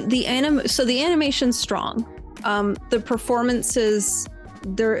 The animation's strong. The performances,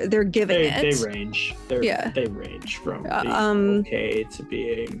 they're giving it. They range. They range from being okay to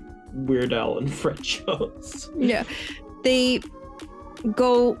being Weird Al and Fred Jones. Yeah. They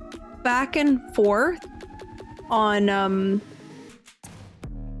go back and forth on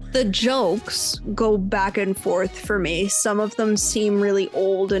the jokes go back and forth for me. Some of them seem really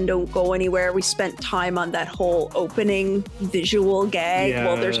old and don't go anywhere. We spent time on that whole opening visual gag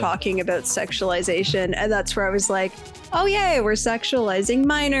while they're talking about sexualization, and that's where I was like, oh yay, we're sexualizing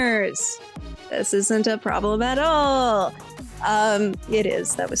minors. This isn't a problem at all. It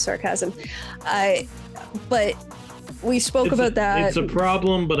is. That was sarcasm. But we spoke about that. It's a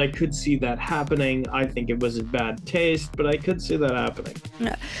problem, but I could see that happening. I think it was in bad taste, but I could see that happening.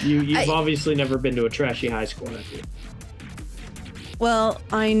 Yeah. You've obviously never been to a trashy high school, have you? Well,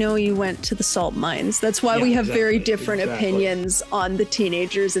 I know you went to the salt mines. That's why we have very different opinions on the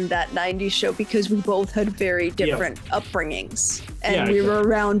teenagers in that 90s show, because we both had very different upbringings, and we were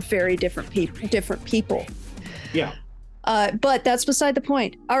around very different people. Yeah. But that's beside the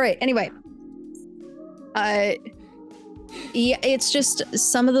point. All right. Anyway. Yeah, it's just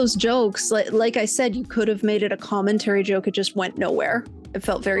some of those jokes, like I said, you could have made it a commentary joke. It just went nowhere. It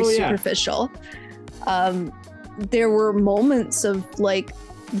felt very superficial. There were moments of like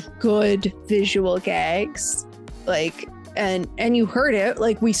good visual gags. Like and you heard it,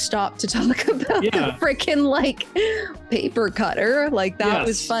 like we stopped to talk about the freaking like paper cutter, like that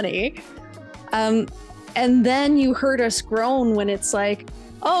was funny. And then you heard us groan when it's like,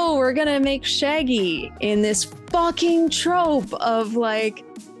 oh, we're gonna make Shaggy in this fucking trope of like,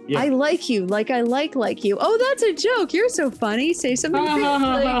 I like you, like I like you. Oh, that's a joke. You're so funny. Say something.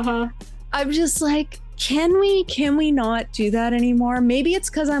 Like, I'm just like, can we not do that anymore? Maybe it's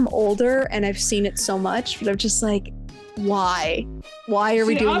because I'm older and I've seen it so much, but I'm just like, why are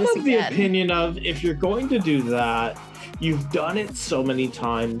we doing this again? I'm of the opinion of, if you're going to do that, you've done it so many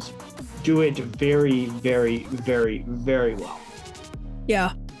times, do it very, very, very, very well.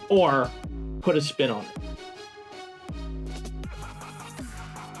 Yeah. Or put a spin on it.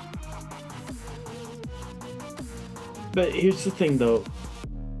 But here's the thing though,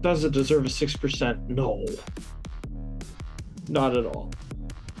 does it deserve a 6%? No. Not at all.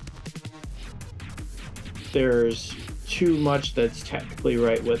 There's too much that's technically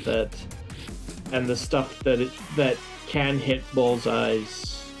right with it, and the stuff that can hit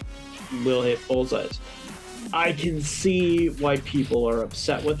bullseyes will hit bullseyes. I can see why people are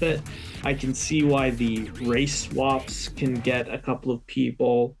upset with it. I can see why the race swaps can get a couple of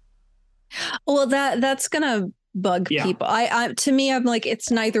people. Well, that's gonna bug people. I to me, I'm like,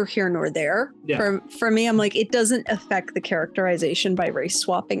 it's neither here nor there. For me, I'm like, it doesn't affect the characterization by race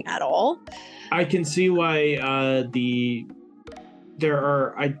swapping at all. I can see why there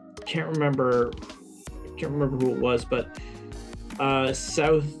are, I can't remember who it was, but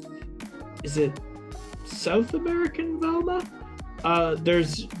is it South American Velma?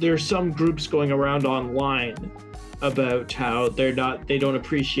 There's some groups going around online about how they don't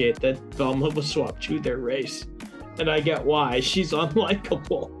appreciate that Velma was swapped to their race, and I get why. She's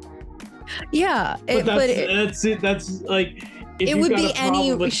unlikable. Yeah, that's like, if it would be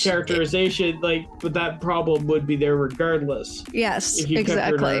any with characterization, but that problem would be there regardless. Yes, if you kept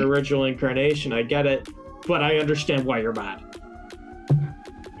her in her original incarnation, I get it, but I understand why you're mad.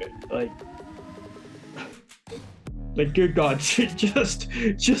 Like, good God, just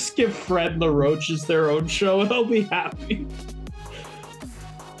give Fred and the Roaches their own show and I'll be happy.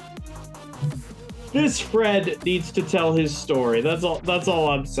 This Fred needs to tell his story. That's all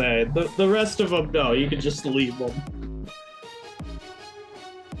I'm saying. The rest of them, no, you can just leave them.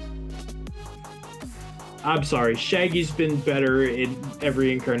 I'm sorry, Shaggy's been better in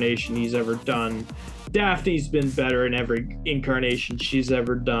every incarnation he's ever done. Daphne's been better in every incarnation she's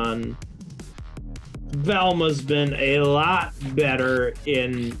ever done. Velma's been a lot better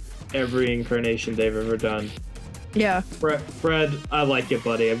in every incarnation they've ever done. Yeah. Fred, I like it,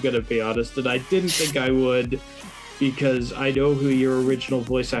 buddy. I'm gonna be honest, and I didn't think I would, because I know who your original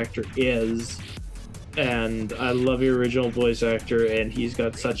voice actor is, and I love your original voice actor, and he's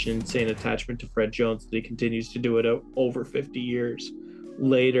got such an insane attachment to Fred Jones that he continues to do it over 50 years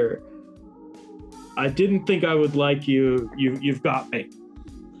later. I didn't think I would like you. You've got me.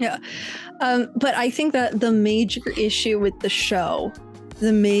 Yeah. But I think that the major issue with the show,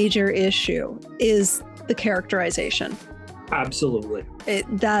 the major issue is the characterization. Absolutely.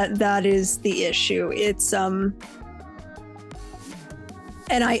 That is the issue. It's and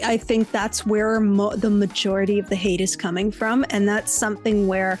I think that's where the majority of the hate is coming from, and that's something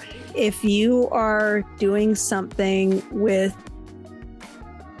where if you are doing something with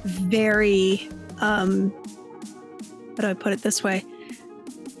very how do I put it this way?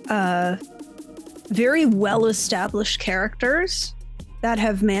 Very well-established characters that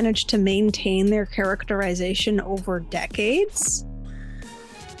have managed to maintain their characterization over decades.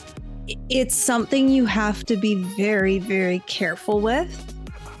 It's something you have to be very, very careful with,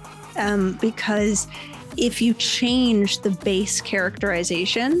 because if you change the base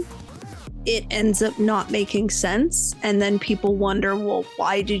characterization, it ends up not making sense. And then people wonder, well,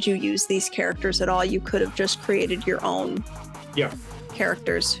 why did you use these characters at all? You could have just created your own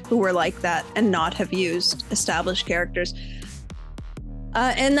characters who were like that and not have used established characters.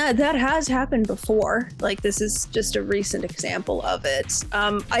 And that has happened before. Like, this is just a recent example of it.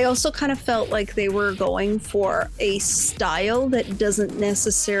 I also kind of felt like they were going for a style that doesn't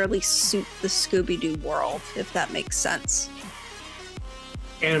necessarily suit the Scooby-Doo world, if that makes sense.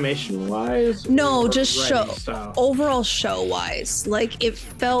 Animation-wise? No, just overall show-wise. Like, it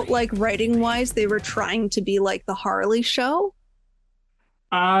felt like writing-wise, they were trying to be like the Harley show.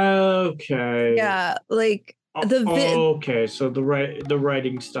 Okay. Yeah, like... okay, so the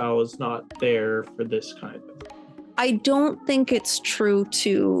writing style is not there for this kind of. I don't think it's true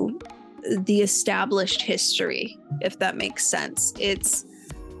to the established history, if that makes sense.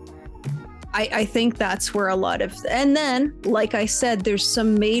 I think that's where a lot of, and then, like I said, there's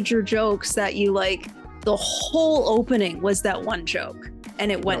some major jokes that you like The whole opening was that one joke,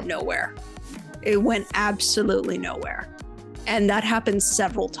 and it went nowhere. It went absolutely nowhere. And that happens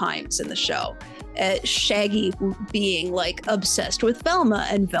several times in the show. Shaggy being like obsessed with Velma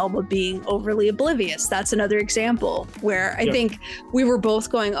and Velma being overly oblivious. That's another example where I think we were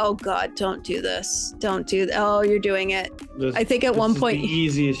both going, oh God, don't do this. Don't do that. Oh, you're doing it. I think at one point. The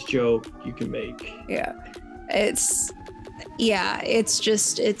easiest joke you can make. Yeah. It's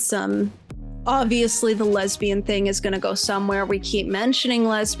obviously the lesbian thing is going to go somewhere. We keep mentioning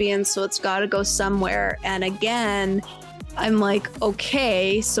lesbians, so it's got to go somewhere. And again, I'm like,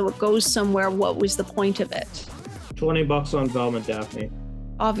 okay, so it goes somewhere. What was the point of it? $20 on Velma Daphne.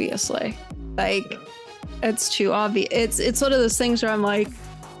 Obviously. Like, it's too obvious. It's one of those things where I'm like,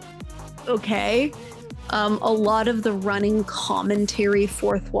 okay. A lot of the running commentary,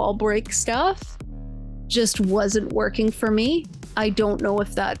 fourth wall break stuff just wasn't working for me. I don't know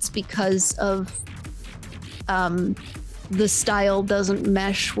if that's because of the style doesn't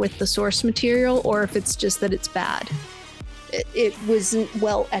mesh with the source material, or if it's just that it's bad. It wasn't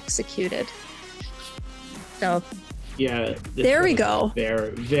well executed. So yeah, there we go.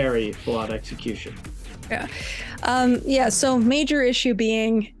 Very, very flawed execution. Yeah. So major issue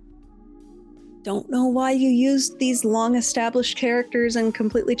being, don't know why you used these long established characters and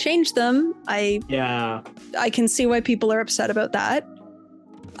completely changed them. I can see why people are upset about that.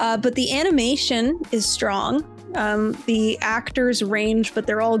 But the animation is strong. The actors range, but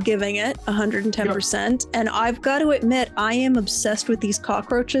they're all giving it 110%. And I've got to admit, I am obsessed with these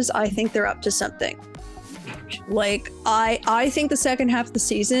cockroaches. I think they're up to something. Like, I think the second half of the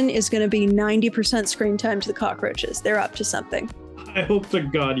season is going to be 90% screen time to the cockroaches. They're up to something. I hope to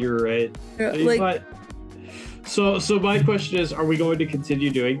God you're right. Like, so my question is, are we going to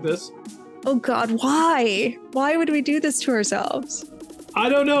continue doing this? Oh God, why? Why would we do this to ourselves? I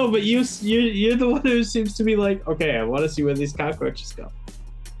don't know, but you're the one who seems to be like, okay, I want to see where these cockroaches go.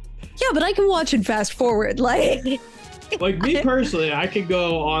 Yeah, but I can watch and fast forward. Like me personally, I could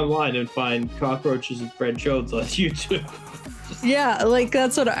go online and find cockroaches and Fred Jones on YouTube. Yeah, like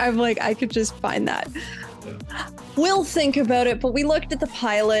that's what I'm like. I could just find that. Yeah. We'll think about it, but we looked at the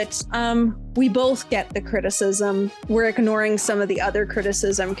pilot. We both get the criticism. We're ignoring some of the other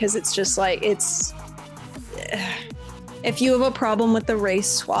criticism because it's just like, if you have a problem with the race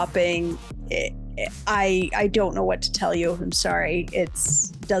swapping, I don't know what to tell you. I'm sorry. It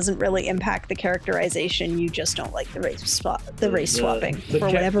doesn't really impact the characterization. You just don't like the race swapping for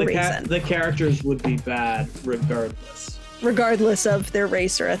whatever reason. The characters would be bad regardless of their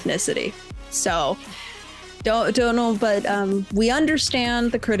race or ethnicity. So don't know, but we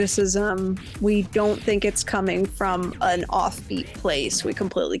understand the criticism. We don't think it's coming from an offbeat place. We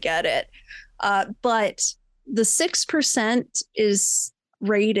completely get it. But the 6%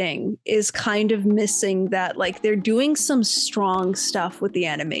 rating is kind of missing that, like, they're doing some strong stuff with the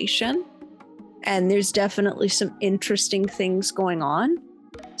animation, and there's definitely some interesting things going on.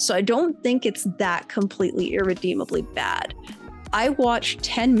 So I don't think it's that completely irredeemably bad. I watched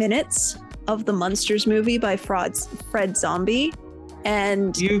 10 minutes of the Munsters movie by Fred Zombie,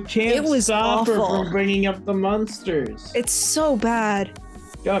 and you can't it was stop awful. Her from bringing up the Munsters. It's so bad.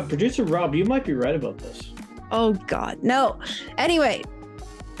 God, producer Rob, you might be right about this. Oh God, no. Anyway,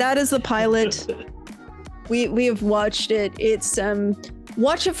 that is the pilot. We have watched it. It's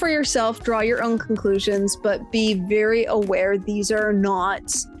watch it for yourself, draw your own conclusions, but be very aware these are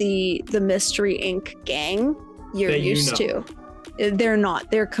not the Mystery Inc. gang you're used to. They're not.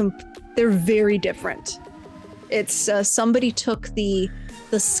 They're very different. It's somebody took the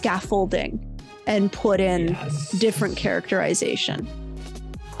scaffolding and put in different characterization.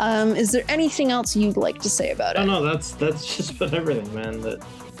 Is there anything else you'd like to say about it? Oh no, that's just about everything, man.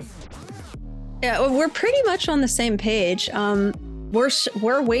 Yeah, we're pretty much on the same page.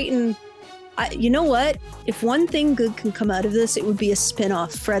 We're waiting. You know what? If one thing good can come out of this, it would be a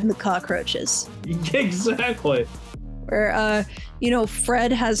spin-off, Fred and the Cockroaches. Exactly. Where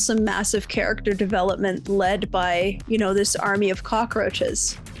Fred has some massive character development led by, this army of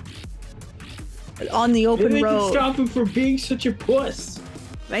cockroaches on the open Maybe road. They can stop him from being such a puss.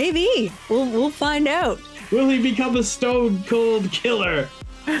 Maybe. We'll find out. Will he become a stone cold killer?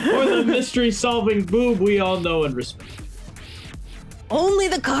 Or the mystery solving boob we all know and respect? Only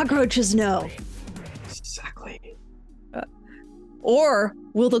the cockroaches know. Exactly. Or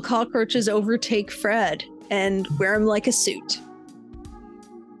will the cockroaches overtake Fred and wear him like a suit?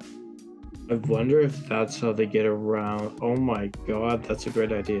 I wonder if that's how they get around. Oh my God, that's a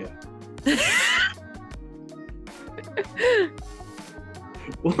great idea.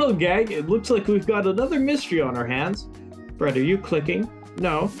 Well, gang, it looks like we've got another mystery on our hands. Fred, are you clicking?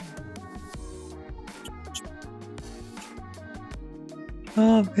 No.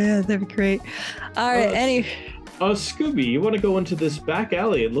 Oh man, that'd be great. All right, Scooby, you want to go into this back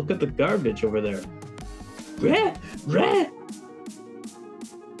alley and look at the garbage over there?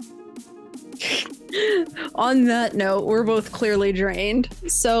 On that note, we're both clearly drained.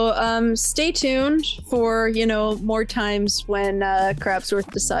 So stay tuned for, more times when Crabsworth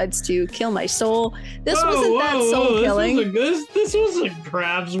decides to kill my soul. This wasn't that soul killing. This wasn't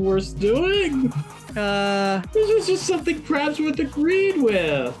Crabsworth's doing. This was just something Crabsworth agreed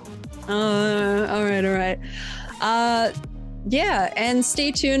with. All right. Yeah, and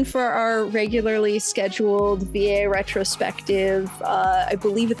stay tuned for our regularly scheduled VA retrospective. I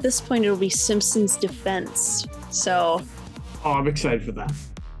believe at this point it'll be Simpsons Defense. So, I'm excited for that.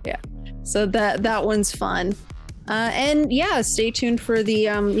 Yeah, so that one's fun. And yeah, stay tuned for the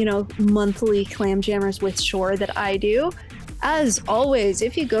monthly Clam Jammers with Shore that I do. As always,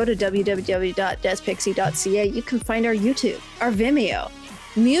 if you go to www.despixie.ca, you can find our YouTube, our Vimeo.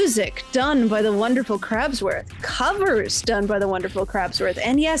 Music done by the wonderful Crabsworth. Covers done by the wonderful Crabsworth.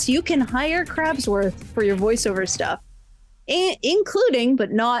 And yes, you can hire Crabsworth for your voiceover stuff, including,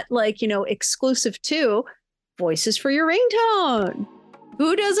 but not exclusive to, voices for your ringtone.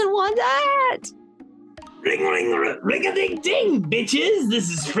 Who doesn't want that? Ring, ring, ring-a-ding-ding, bitches. This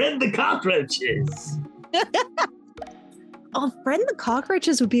is Fred the Cockroaches. Oh, Fred the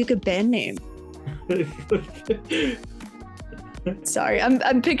Cockroaches would be a good band name. Sorry,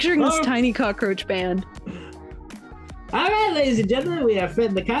 I'm picturing this tiny cockroach band. All right, ladies and gentlemen, we are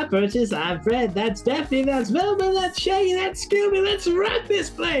Fred the Cockroaches. I'm Fred. That's Daphne. That's Velma. That's Shaggy. That's Scooby. Let's rock this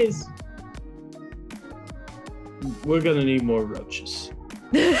place. We're gonna need more roaches.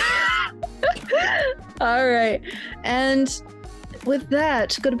 All right, and with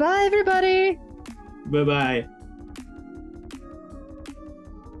that, goodbye, everybody. Bye-bye.